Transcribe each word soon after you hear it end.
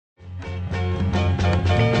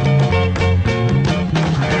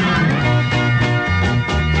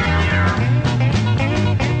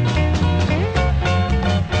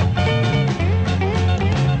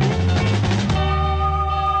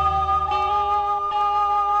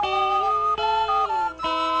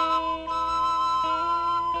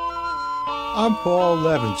I'm Paul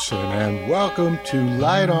Levinson, and welcome to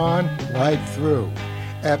Light On, Light Through,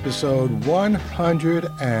 episode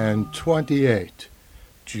 128,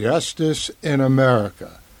 Justice in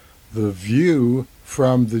America, The View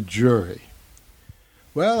from the Jury.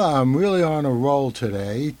 Well, I'm really on a roll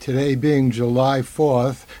today being July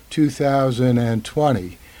 4th,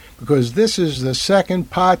 2020, because this is the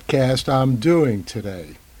second podcast I'm doing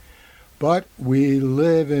today. But we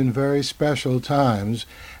live in very special times,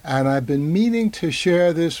 and I've been meaning to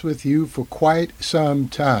share this with you for quite some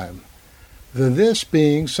time. This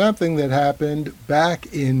being something that happened back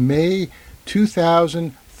in May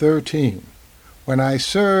 2013, when I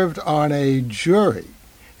served on a jury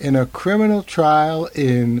in a criminal trial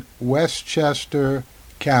in Westchester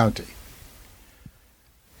County.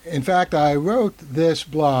 In fact, I wrote this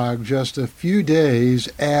blog just a few days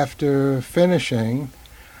after finishing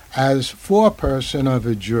as foreperson of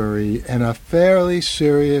a jury in a fairly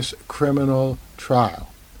serious criminal trial.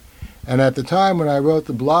 And at the time when I wrote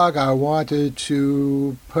the blog, I wanted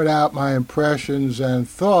to put out my impressions and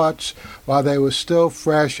thoughts while they were still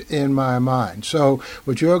fresh in my mind. So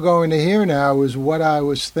what you're going to hear now is what I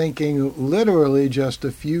was thinking literally just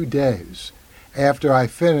a few days after I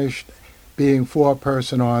finished being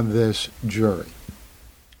foreperson on this jury.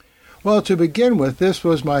 Well, to begin with, this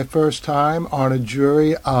was my first time on a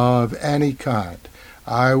jury of any kind.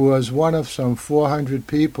 I was one of some 400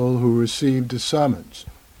 people who received a summons.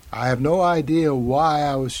 I have no idea why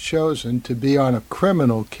I was chosen to be on a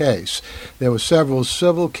criminal case. There were several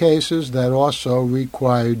civil cases that also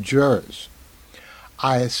required jurors.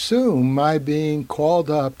 I assume my being called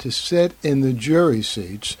up to sit in the jury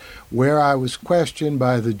seats, where I was questioned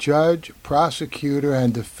by the judge, prosecutor,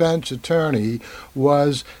 and defense attorney,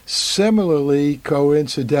 was similarly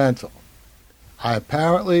coincidental. I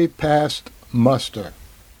apparently passed muster.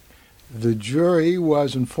 The jury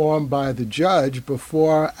was informed by the judge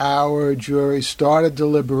before our jury started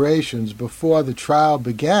deliberations, before the trial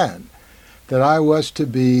began, that I was to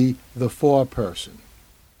be the foreperson.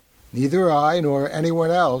 Neither I nor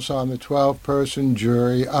anyone else on the 12-person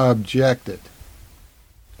jury objected.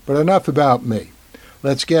 But enough about me.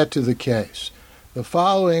 Let's get to the case. The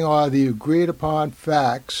following are the agreed-upon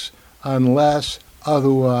facts, unless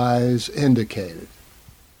otherwise indicated.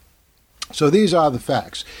 So these are the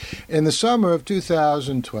facts. In the summer of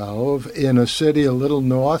 2012, in a city a little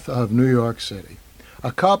north of New York City,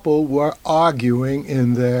 a couple were arguing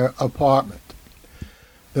in their apartment.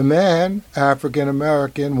 The man, African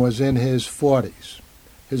American, was in his 40s.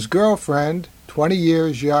 His girlfriend, 20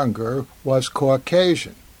 years younger, was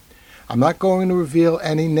Caucasian. I'm not going to reveal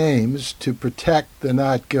any names to protect the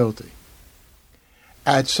not guilty.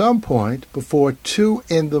 At some point before 2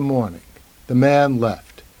 a.m, the man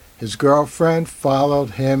left. His girlfriend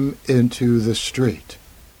followed him into the street.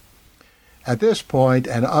 At this point,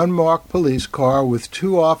 an unmarked police car with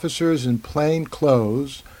 2 officers in plain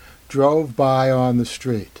clothes drove by on the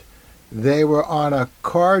street. They were on a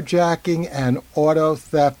carjacking and auto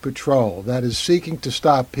theft patrol, that is, seeking to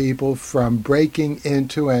stop people from breaking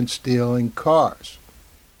into and stealing cars.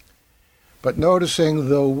 But noticing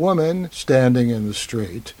the woman standing in the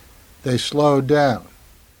street, they slowed down.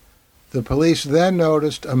 The police then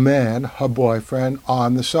noticed a man, her boyfriend,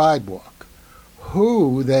 on the sidewalk,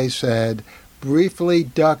 who, they said, briefly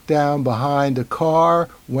ducked down behind a car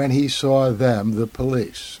when he saw them, the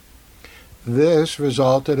police. This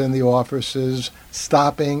resulted in the officers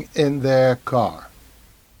stopping in their car.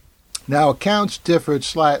 Now, accounts differed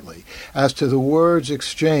slightly as to the words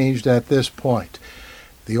exchanged at this point.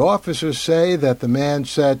 The officers say that the man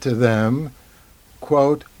said to them,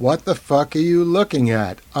 quote, "What the fuck are you looking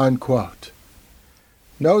at?" unquote.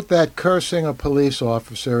 Note that cursing a police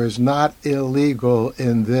officer is not illegal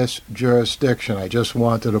in this jurisdiction. I just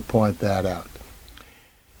wanted to point that out.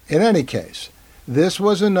 In any case, this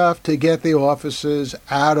was enough to get the officers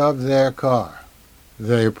out of their car.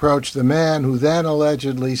 They approached the man, who then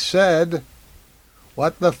allegedly said,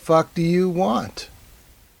 "What the fuck do you want?"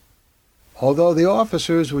 Although the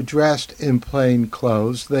officers were dressed in plain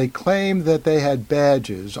clothes, they claimed that they had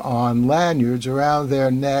badges on lanyards around their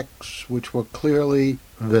necks which were clearly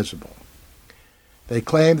visible. They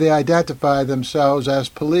claimed they identified themselves as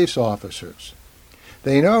police officers.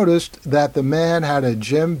 They noticed that the man had a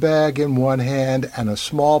gym bag in one hand and a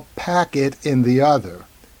small packet in the other,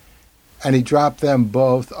 and he dropped them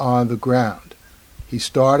both on the ground. He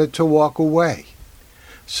started to walk away.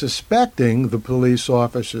 Suspecting, the police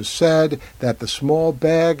officers said, that the small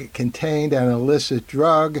bag contained an illicit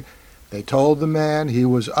drug, they told the man he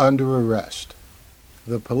was under arrest.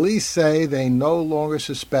 The police say they no longer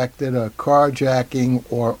suspected a carjacking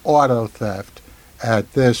or auto theft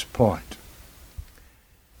at this point.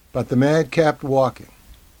 But the man kept walking.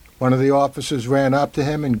 One of the officers ran up to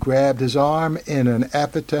him and grabbed his arm in an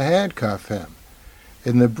effort to handcuff him.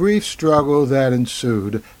 In the brief struggle that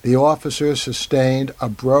ensued, the officer sustained a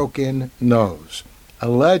broken nose,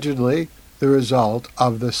 allegedly the result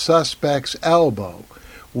of the suspect's elbow,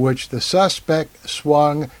 which the suspect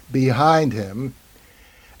swung behind him,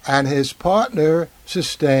 and his partner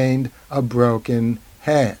sustained a broken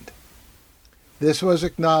hand. This was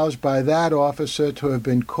acknowledged by that officer to have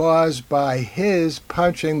been caused by his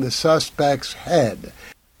punching the suspect's head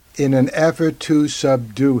in an effort to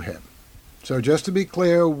subdue him. So just to be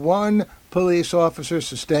clear, one police officer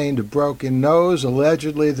sustained a broken nose,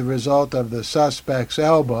 allegedly the result of the suspect's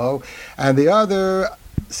elbow, and the other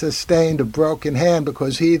sustained a broken hand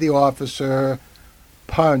because he, the officer,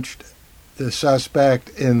 punched the suspect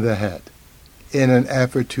in the head in an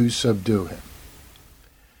effort to subdue him.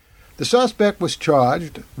 The suspect was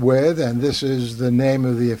charged with, and this is the name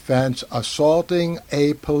of the offense, assaulting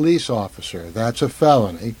a police officer. That's a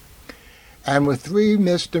felony. And with 3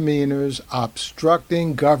 misdemeanors: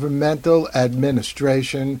 obstructing governmental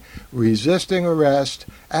administration, resisting arrest,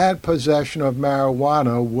 and possession of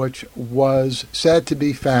marijuana, which was said to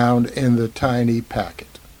be found in the tiny packet.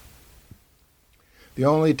 The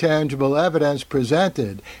only tangible evidence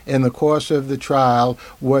presented in the course of the trial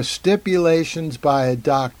was stipulations by a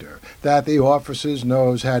doctor that the officer's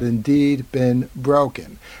nose had indeed been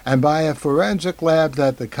broken, and by a forensic lab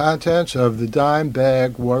that the contents of the dime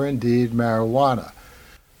bag were indeed marijuana.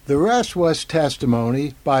 The rest was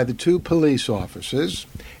testimony by the 2 police officers,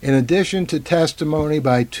 in addition to testimony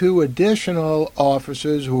by 2 additional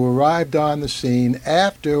officers who arrived on the scene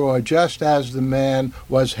after or just as the man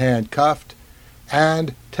was handcuffed,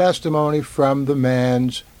 and testimony from the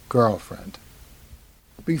man's girlfriend.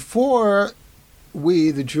 Before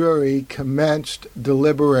we, the jury, commenced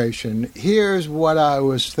deliberation, here's what I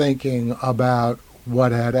was thinking about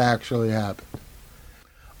what had actually happened.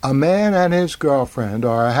 A man and his girlfriend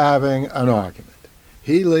are having an argument.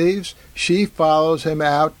 He leaves, she follows him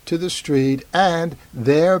out to the street, and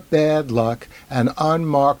their bad luck, an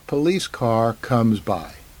unmarked police car comes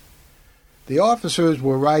by. The officers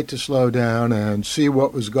were right to slow down and see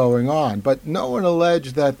what was going on, but no one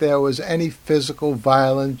alleged that there was any physical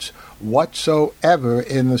violence whatsoever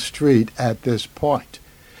in the street at this point.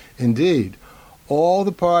 Indeed, all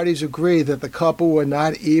the parties agree that the couple were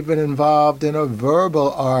not even involved in a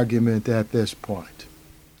verbal argument at this point.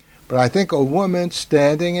 But I think a woman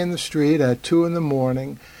standing in the street at 2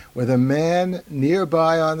 a.m. with a man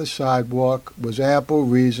nearby on the sidewalk was ample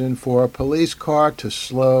reason for a police car to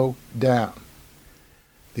slow down.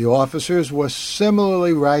 The officers were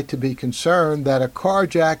similarly right to be concerned that a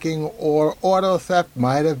carjacking or auto theft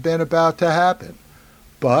might have been about to happen.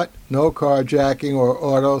 But no carjacking or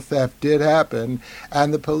auto theft did happen,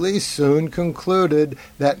 and the police soon concluded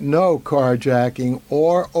that no carjacking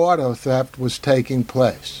or auto theft was taking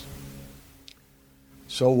place.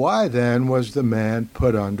 So why then was the man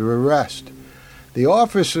put under arrest? The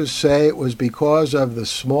officers say it was because of the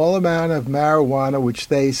small amount of marijuana which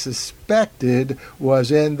they suspected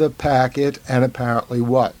was in the packet, and apparently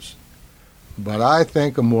was. But I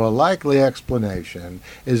think a more likely explanation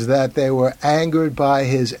is that they were angered by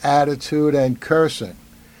his attitude and cursing,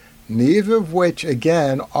 neither of which,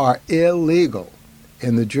 again, are illegal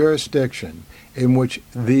in the jurisdiction in which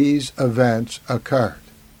these events occurred.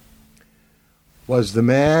 Was the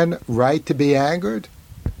man right to be angered?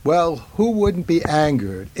 Well, who wouldn't be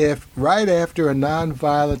angered if right after a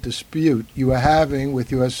nonviolent dispute you were having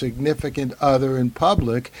with your significant other in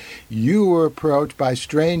public, you were approached by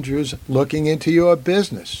strangers looking into your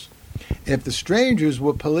business? If the strangers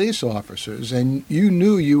were police officers and you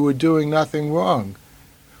knew you were doing nothing wrong,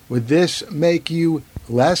 would this make you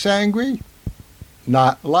less angry?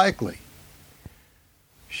 Not likely.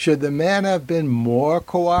 Should the man have been more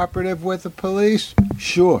cooperative with the police?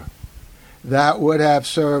 Sure. That would have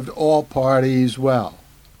served all parties well.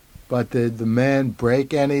 But did the man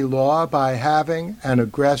break any law by having an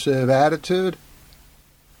aggressive attitude?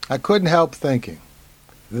 I couldn't help thinking,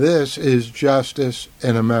 this is justice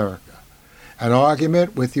in America. An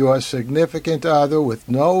argument with your significant other with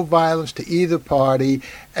no violence to either party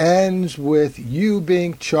ends with you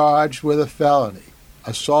being charged with a felony,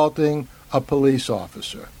 assaulting a police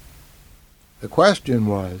officer. The question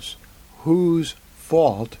was, whose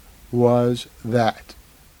fault was that?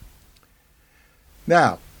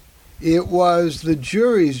 Now, it was the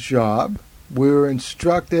jury's job. We were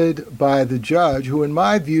instructed by the judge, who in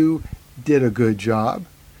my view did a good job,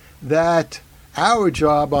 that our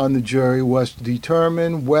job on the jury was to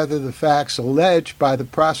determine whether the facts alleged by the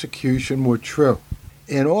prosecution were true.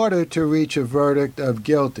 In order to reach a verdict of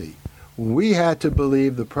guilty, we had to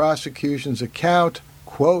believe the prosecution's account,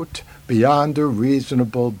 quote, beyond a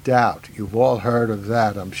reasonable doubt. You've all heard of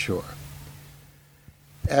that, I'm sure.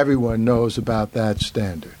 Everyone knows about that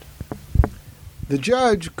standard. The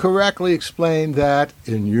judge correctly explained that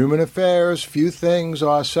in human affairs, few things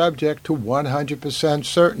are subject to 100%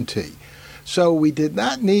 certainty. So we did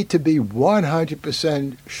not need to be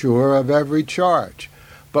 100% sure of every charge,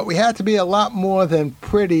 but we had to be a lot more than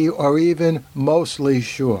pretty or even mostly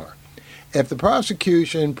sure. If the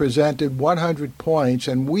prosecution presented 100 points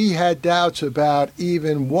and we had doubts about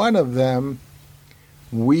even one of them,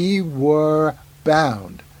 we were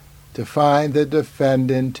bound to find the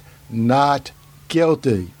defendant not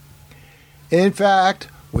guilty. In fact,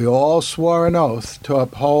 we all swore an oath to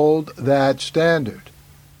uphold that standard.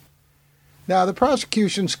 Now, the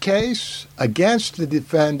prosecution's case against the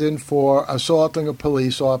defendant for assaulting a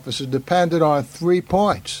police officer depended on 3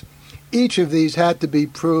 points. Each of these had to be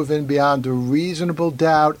proven beyond a reasonable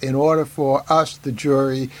doubt in order for us, the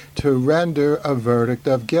jury, to render a verdict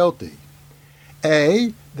of guilty.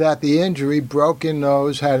 A, that the injury, broken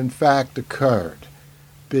nose, had in fact occurred.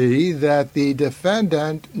 B, that the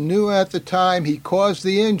defendant knew at the time he caused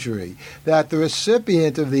the injury that the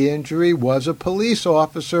recipient of the injury was a police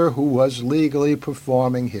officer who was legally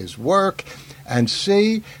performing his work. And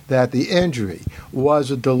C, that the injury was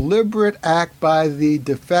a deliberate act by the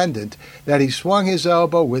defendant, that he swung his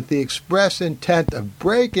elbow with the express intent of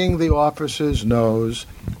breaking the officer's nose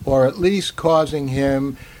or at least causing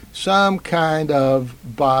him some kind of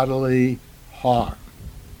bodily harm.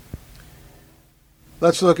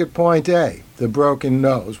 Let's look at point A, the broken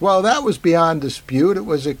nose. Well, that was beyond dispute. It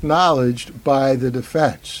was acknowledged by the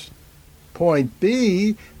defense. Point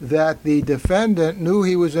B, that the defendant knew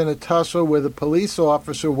he was in a tussle with a police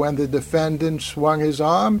officer when the defendant swung his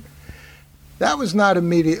arm. That was not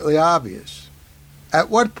immediately obvious. At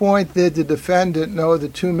what point did the defendant know the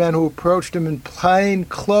 2 men who approached him in plain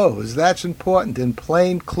clothes, that's important, in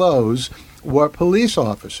plain clothes, were police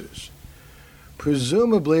officers?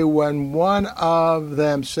 Presumably when one of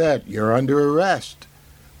them said, "You're under arrest,"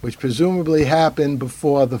 which presumably happened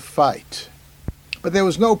before the fight. But there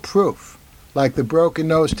was no proof, like the broken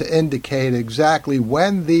nose, to indicate exactly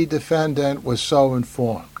when the defendant was so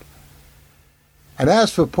informed. And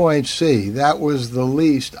as for point C, that was the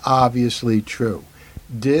least obviously true.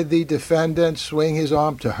 Did the defendant swing his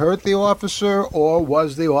arm to hurt the officer, or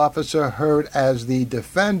was the officer hurt as the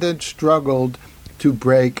defendant struggled to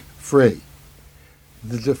break free?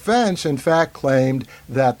 The defense, in fact, claimed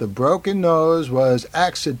that the broken nose was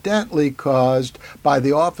accidentally caused by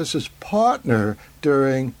the officer's partner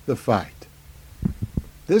during the fight.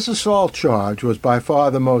 This assault charge was by far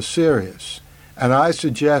the most serious, and I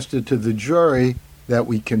suggested to the jury that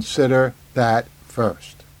we consider that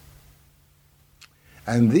first.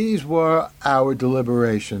 And these were our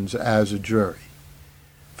deliberations as a jury.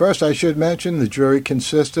 First, I should mention the jury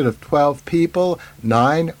consisted of 12 people,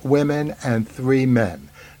 9 women, and 3 men.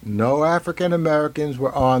 No African Americans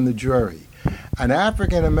were on the jury. An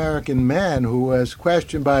African American man who was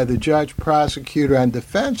questioned by the judge, prosecutor, and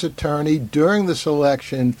defense attorney during the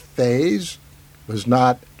selection phase was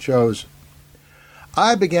not chosen.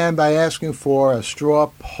 I began by asking for a straw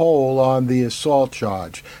poll on the assault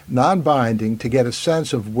charge, non-binding, to get a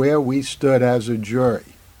sense of where we stood as a jury.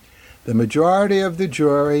 The majority of the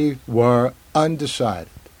jury were undecided.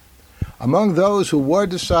 Among those who were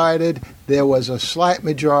decided, there was a slight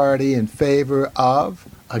majority in favor of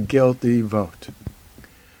a guilty vote.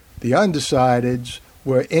 The undecideds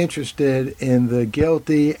were interested in the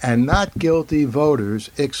guilty and not guilty voters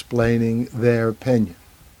explaining their opinion.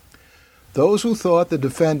 Those who thought the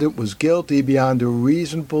defendant was guilty beyond a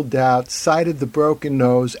reasonable doubt cited the broken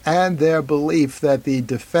nose and their belief that the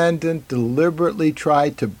defendant deliberately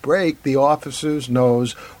tried to break the officer's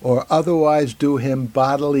nose or otherwise do him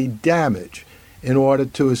bodily damage in order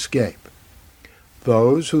to escape.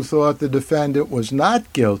 Those who thought the defendant was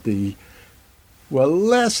not guilty were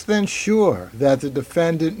less than sure that the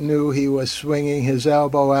defendant knew he was swinging his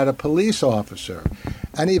elbow at a police officer,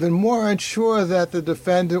 and even more unsure that the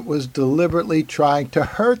defendant was deliberately trying to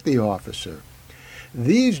hurt the officer.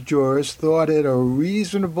 These jurors thought it a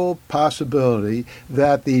reasonable possibility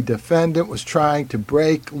that the defendant was trying to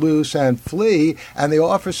break loose and flee, and the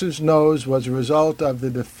officer's nose was a result of the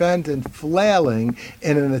defendant flailing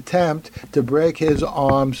in an attempt to break his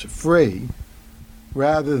arms free,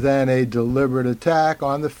 rather than a deliberate attack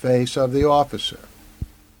on the face of the officer.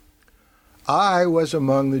 I was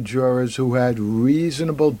among the jurors who had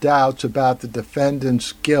reasonable doubts about the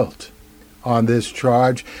defendant's guilt, on this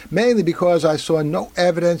charge, mainly because I saw no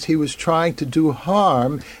evidence he was trying to do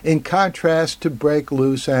harm, in contrast to break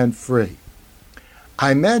loose and free.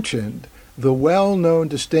 I mentioned the well-known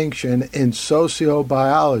distinction in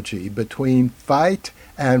sociobiology between fight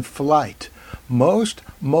and flight. Most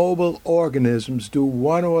mobile organisms do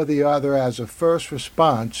one or the other as a first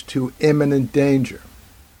response to imminent danger.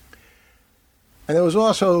 And there was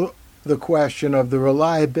also the question of the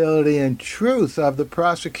reliability and truth of the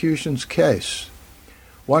prosecution's case.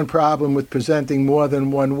 One problem with presenting more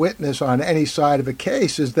than one witness on any side of a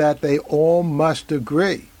case is that they all must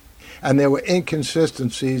agree, and there were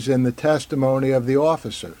inconsistencies in the testimony of the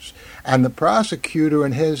officers, and the prosecutor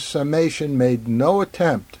in his summation made no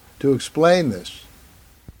attempt to explain this.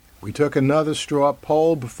 We took another straw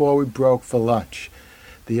poll before we broke for lunch.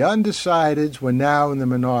 The undecideds were now in the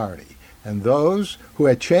minority, and those who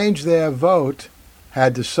had changed their vote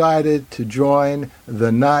had decided to join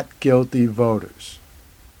the not guilty voters.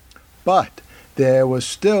 But there was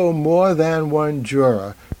still more than one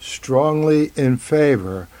juror strongly in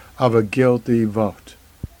favor of a guilty vote.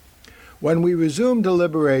 When we resumed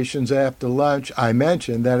deliberations after lunch, I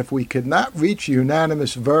mentioned that if we could not reach a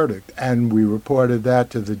unanimous verdict, and we reported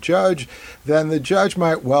that to the judge, then the judge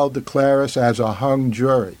might well declare us as a hung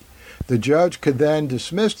jury. The judge could then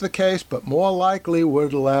dismiss the case, but more likely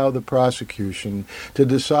would allow the prosecution to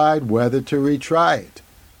decide whether to retry it.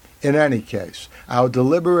 In any case, our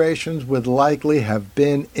deliberations would likely have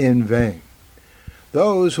been in vain.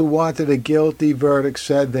 Those who wanted a guilty verdict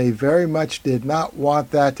said they very much did not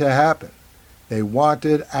want that to happen. They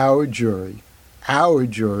wanted our jury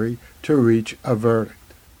to reach a verdict.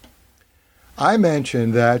 I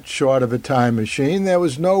mentioned that, short of a time machine, there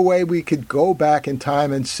was no way we could go back in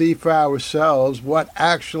time and see for ourselves what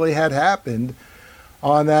actually had happened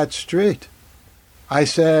on that street. I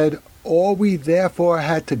said, all we therefore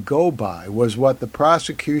had to go by was what the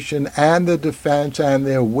prosecution and the defense and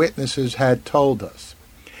their witnesses had told us.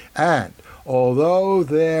 And although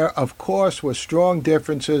there, of course, were strong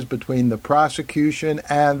differences between the prosecution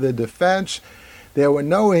and the defense, there were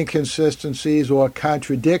no inconsistencies or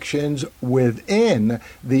contradictions within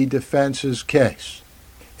the defense's case.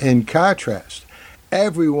 In contrast,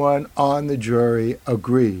 everyone on the jury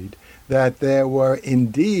agreed that there were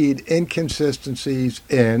indeed inconsistencies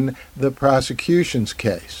in the prosecution's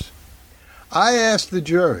case. I asked the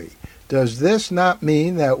jury, does this not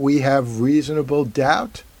mean that we have reasonable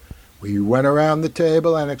doubt? We went around the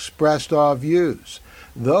table and expressed our views.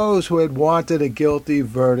 Those who had wanted a guilty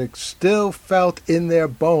verdict still felt in their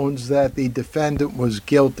bones that the defendant was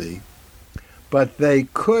guilty, but they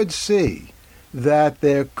could see that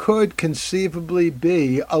there could conceivably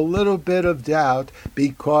be a little bit of doubt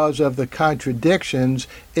because of the contradictions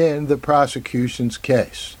in the prosecution's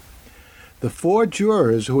case. The 4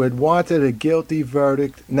 jurors who had wanted a guilty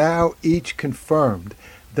verdict now each confirmed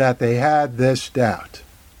that they had this doubt.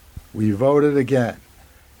 We voted again.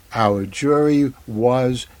 Our jury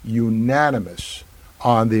was unanimous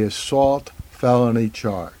on the assault felony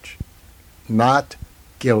charge. Not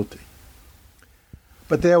guilty.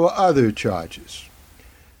 But there were other charges.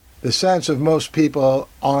 The sense of most people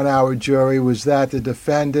on our jury was that the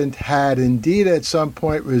defendant had indeed at some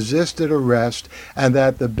point resisted arrest and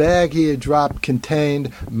that the bag he had dropped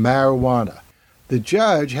contained marijuana. The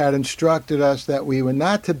judge had instructed us that we were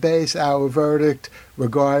not to base our verdict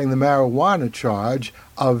regarding the marijuana charge,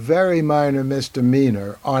 a very minor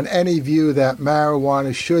misdemeanor, on any view that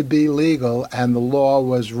marijuana should be legal and the law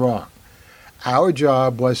was wrong. Our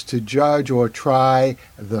job was to judge or try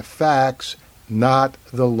the facts, not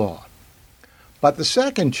the law. But the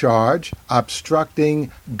second charge,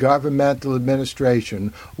 obstructing governmental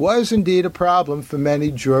administration, was indeed a problem for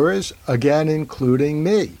many jurors, again including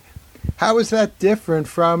me. How is that different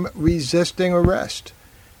from resisting arrest?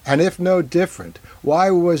 And if no different,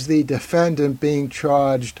 why was the defendant being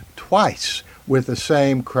charged twice with the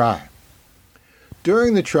same crime?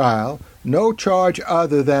 During the trial, no charge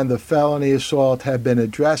other than the felony assault had been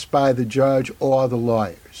addressed by the judge or the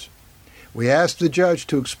lawyers. We asked the judge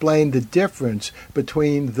to explain the difference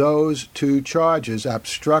between those 2 charges,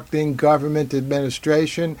 obstructing government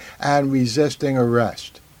administration and resisting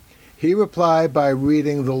arrest. He replied by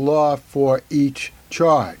reading the law for each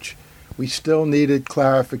charge. We still needed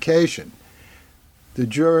clarification. The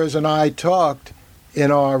jurors and I talked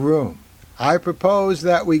in our room. I propose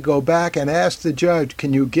that we go back and ask the judge,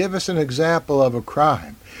 can you give us an example of a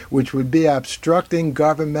crime which would be obstructing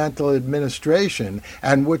governmental administration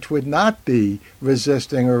and which would not be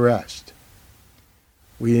resisting arrest?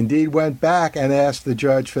 We indeed went back and asked the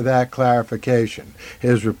judge for that clarification.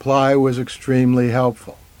 His reply was extremely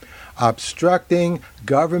helpful. Obstructing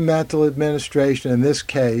governmental administration in this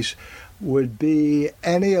case would be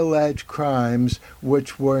any alleged crimes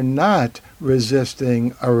which were not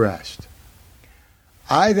resisting arrest.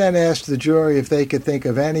 I then asked the jury if they could think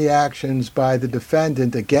of any actions by the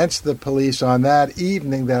defendant against the police on that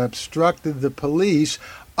evening that obstructed the police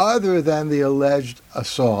other than the alleged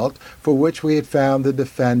assault for which we had found the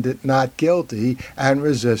defendant not guilty and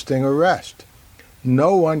resisting arrest.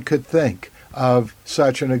 No one could think of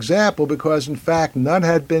such an example because, in fact, none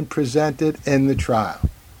had been presented in the trial.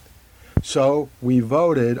 So we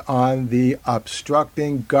voted on the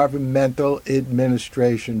obstructing governmental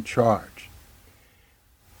administration charge.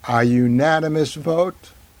 A unanimous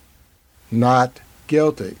vote, not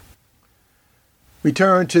guilty. We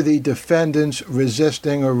turn to the defendant's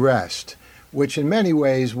resisting arrest, which in many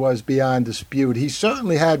ways was beyond dispute. He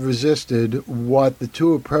certainly had resisted what the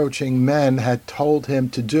two approaching men had told him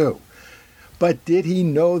to do. But did he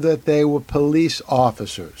know that they were police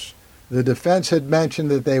officers? The defense had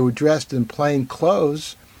mentioned that they were dressed in plain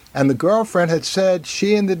clothes, and the girlfriend had said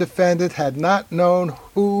she and the defendant had not known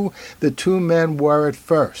who the two men were at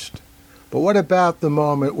first. But what about the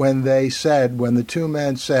moment when the two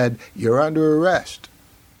men said, "You're under arrest"?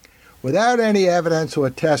 Without any evidence or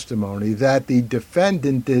testimony that the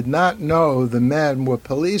defendant did not know the men were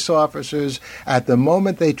police officers at the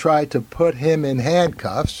moment they tried to put him in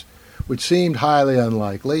handcuffs, which seemed highly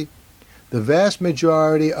unlikely, the vast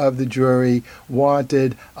majority of the jury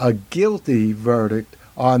wanted a guilty verdict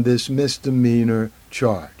on this misdemeanor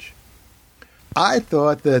charge. I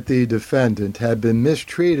thought that the defendant had been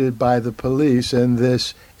mistreated by the police in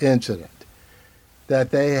this incident,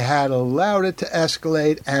 that they had allowed it to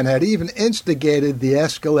escalate and had even instigated the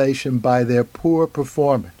escalation by their poor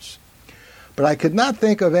performance. But I could not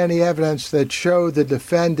think of any evidence that showed the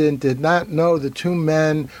defendant did not know the two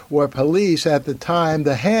men were police at the time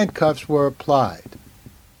the handcuffs were applied.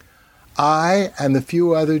 I and the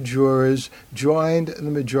few other jurors joined the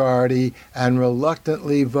majority and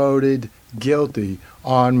reluctantly voted guilty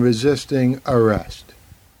on resisting arrest.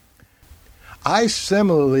 I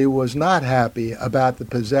similarly was not happy about the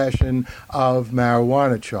possession of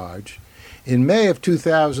marijuana charge. In May of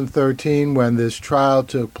 2013, when this trial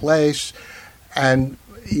took place, and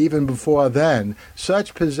even before then,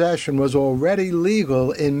 such possession was already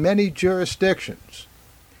legal in many jurisdictions.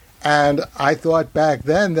 And I thought back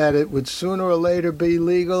then that it would sooner or later be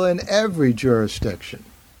legal in every jurisdiction.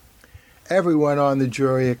 Everyone on the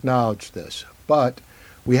jury acknowledged this, but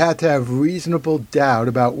we had to have reasonable doubt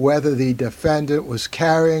about whether the defendant was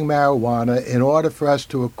carrying marijuana in order for us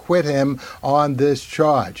to acquit him on this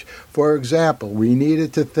charge. For example, we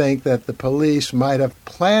needed to think that the police might have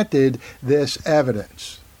planted this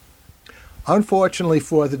evidence. Unfortunately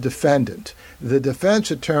for the defendant, the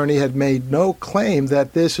defense attorney had made no claim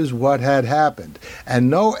that this is what had happened,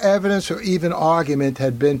 and no evidence or even argument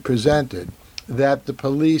had been presented that the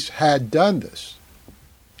police had done this,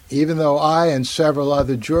 even though I and several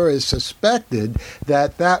other jurors suspected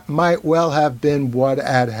that that might well have been what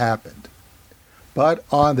had happened. But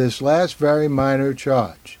on this last very minor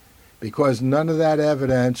charge, because none of that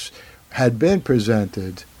evidence had been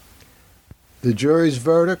presented, the jury's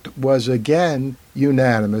verdict was again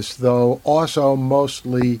unanimous, though also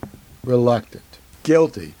mostly reluctant.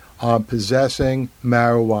 Guilty on possessing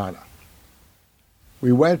marijuana.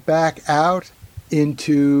 We went back out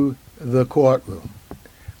into the courtroom.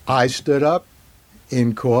 I stood up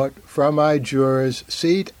in court from my juror's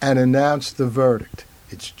seat and announced the verdict.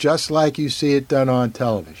 It's just like you see it done on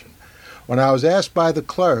television. When I was asked by the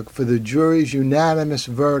clerk for the jury's unanimous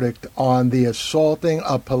verdict on the assaulting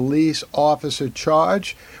a police officer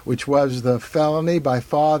charge, which was the felony, by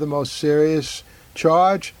far the most serious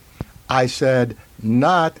charge, I said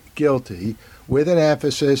not guilty, with an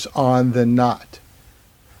emphasis on the not.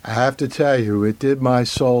 I have to tell you, it did my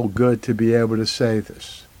soul good to be able to say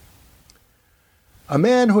this. A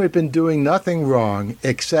man who had been doing nothing wrong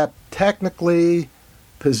except technically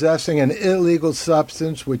possessing an illegal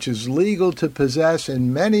substance, which is legal to possess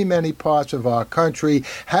in many, many parts of our country,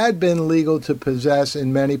 had been legal to possess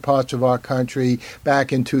in many parts of our country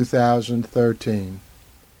back in 2013,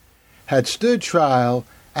 had stood trial,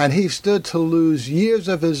 and he stood to lose years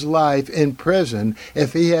of his life in prison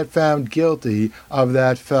if he had found guilty of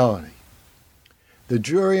that felony. The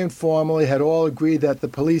jury informally had all agreed that the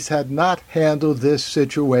police had not handled this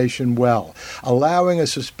situation well, allowing a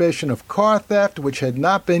suspicion of car theft, which had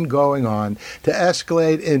not been going on, to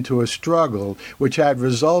escalate into a struggle which had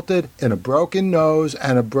resulted in a broken nose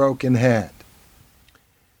and a broken hand.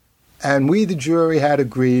 and we, the jury, had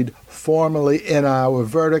agreed formally in our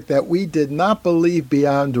verdict that we did not believe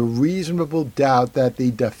beyond a reasonable doubt that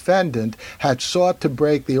the defendant had sought to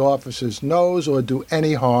break the officer's nose or do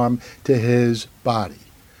any harm to his body.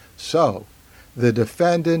 So, the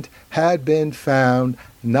defendant had been found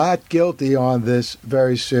not guilty on this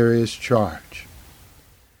very serious charge.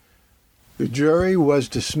 The jury was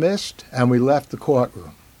dismissed, and we left the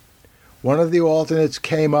courtroom. One of the alternates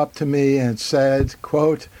came up to me and said,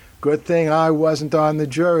 quote, "Good thing I wasn't on the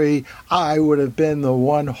jury. I would have been the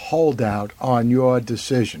one holdout on your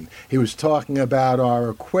decision." He was talking about our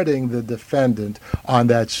acquitting the defendant on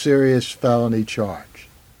that serious felony charge.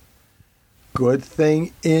 Good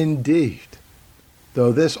thing indeed.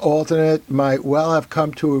 Though this alternate might well have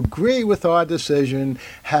come to agree with our decision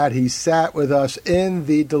had he sat with us in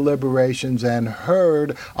the deliberations and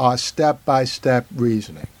heard our step-by-step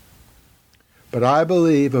reasoning. But I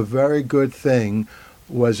believe a very good thing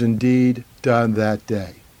was indeed done that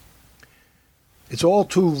day. It's all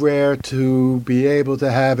too rare to be able to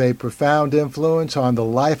have a profound influence on the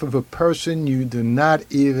life of a person you do not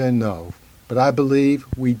even know, but I believe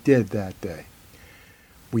we did that day.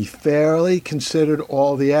 We fairly considered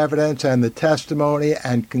all the evidence and the testimony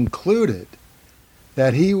and concluded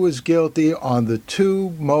that he was guilty on the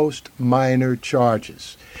two most minor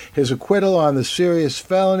charges. His acquittal on the serious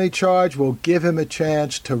felony charge will give him a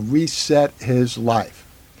chance to reset his life.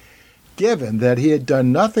 Given that he had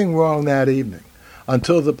done nothing wrong that evening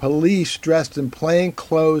until the police dressed in plain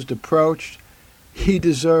clothes approached, he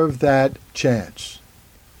deserved that chance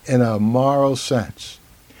in a moral sense.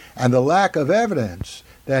 And the lack of evidence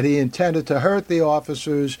that he intended to hurt the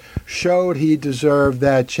officers showed he deserved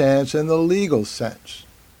that chance in the legal sense.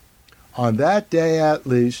 On that day, at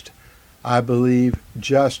least, I believe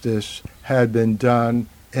justice had been done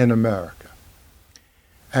in America.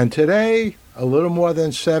 And today, a little more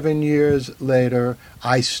than 7 years later,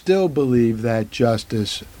 I still believe that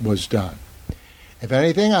justice was done. If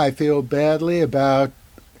anything, I feel badly about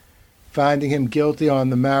finding him guilty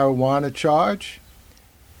on the marijuana charge.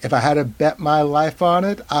 If I had to bet my life on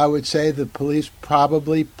it, I would say the police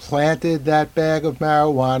probably planted that bag of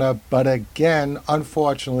marijuana, but again,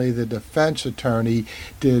 unfortunately, the defense attorney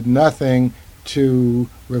did nothing to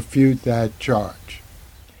refute that charge.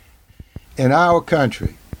 In our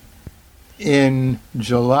country, in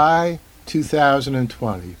July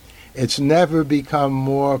 2020, it's never become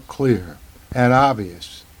more clear and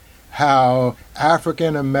obvious how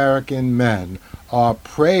African American men are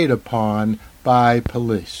preyed upon by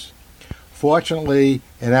police. Fortunately,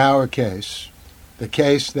 in our case, the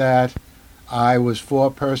case that I was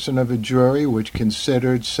foreperson of a jury which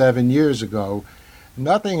considered 7 years ago,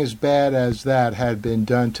 nothing as bad as that had been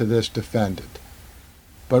done to this defendant.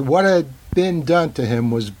 But what had been done to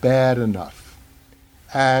him was bad enough.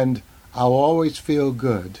 And I'll always feel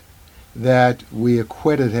good that we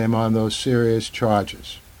acquitted him on those serious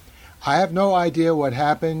charges. I have no idea what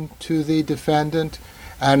happened to the defendant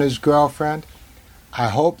and his girlfriend. I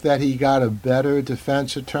hope that he got a better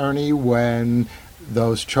defense attorney when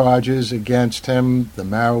those charges against him, the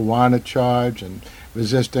marijuana charge and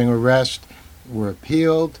resisting arrest, were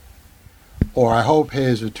appealed. Or I hope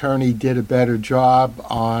his attorney did a better job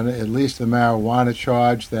on at least the marijuana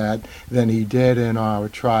charge than he did in our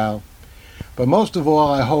trial. But most of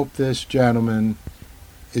all, I hope this gentleman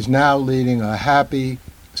is now leading a happy,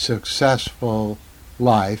 successful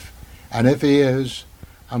life. And if he is,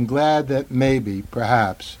 I'm glad that maybe,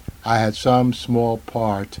 perhaps, I had some small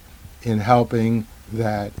part in helping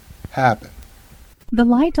that happen. The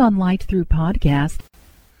Light on Light Through podcast.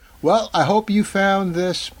 Well, I hope you found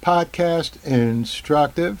this podcast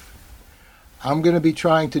instructive. I'm going to be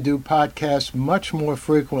trying to do podcasts much more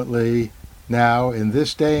frequently now. In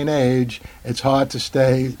this day and age, it's hard to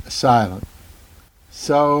stay silent.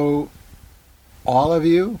 So, all of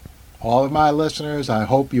you, all of my listeners, I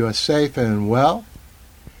hope you are safe and well.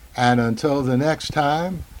 And until the next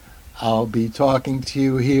time, I'll be talking to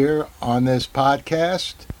you here on this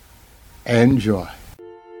podcast. Enjoy.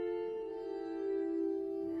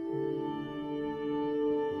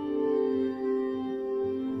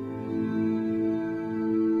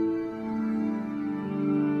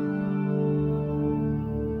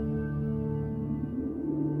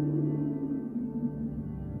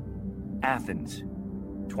 Athens,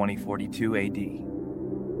 2042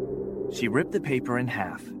 AD. She ripped the paper in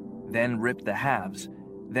half, then ripped the halves,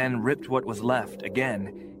 then ripped what was left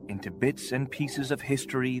again into bits and pieces of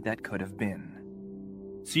history that could have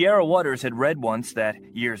been. Sierra Waters had read once that,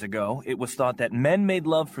 years ago, it was thought that men made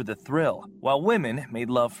love for the thrill, while women made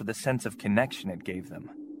love for the sense of connection it gave them.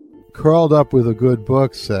 Curled Up with a Good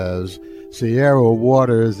Book says, Sierra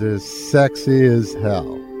Waters is sexy as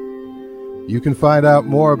hell. You can find out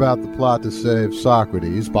more about the plot to save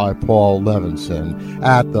Socrates by Paul Levinson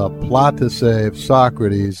at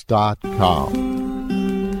theplottosavesocrates.com.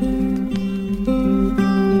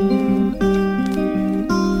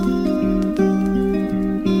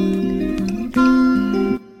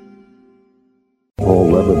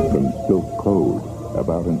 Paul Levinson spilled code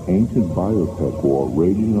about an ancient biotech war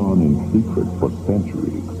raging on in secret for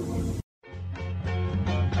centuries.